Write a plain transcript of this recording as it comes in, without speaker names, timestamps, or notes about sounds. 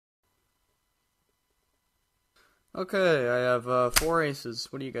Okay, I have 4 aces.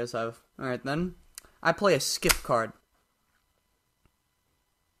 What do you guys have? Alright then. I play a skip card.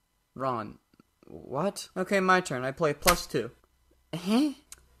 Ron. What? Okay, my turn. I play +2. Eh?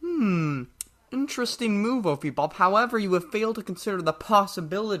 Interesting move, Ophiebop. However, you have failed to consider the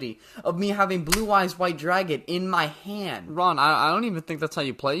possibility of me having Blue Eyes White Dragon in my hand. Ron, I don't even think that's how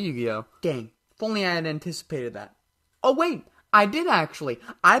you play Yu-Gi-Oh! Dang. If only I had anticipated that. Oh, wait. I did actually.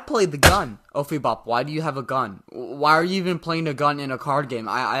 I played the gun. Ophiebop, why do you have a gun? Why are you even playing a gun in a card game?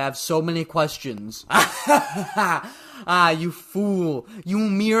 I have so many questions. Ah, you fool. You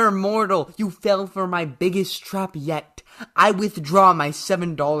mere mortal. You fell for my biggest trap yet. I withdraw my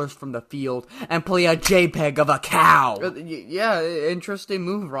 $7 from the field and play a JPEG of a cow. Yeah, interesting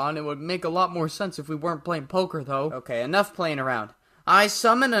move, Ron. It would make a lot more sense if we weren't playing poker, though. Okay, enough playing around. I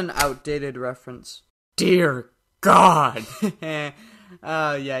summon an outdated reference. Dear God.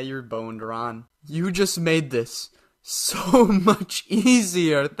 Yeah, you're boned, Ron. You just made this so much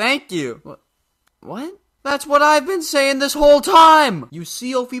easier. Thank you. What? That's what I've been saying this whole time! You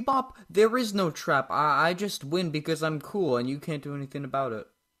see, Ophiebop, there is no trap. I just win because I'm cool and you can't do anything about it.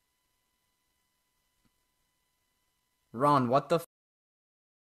 Ron, what the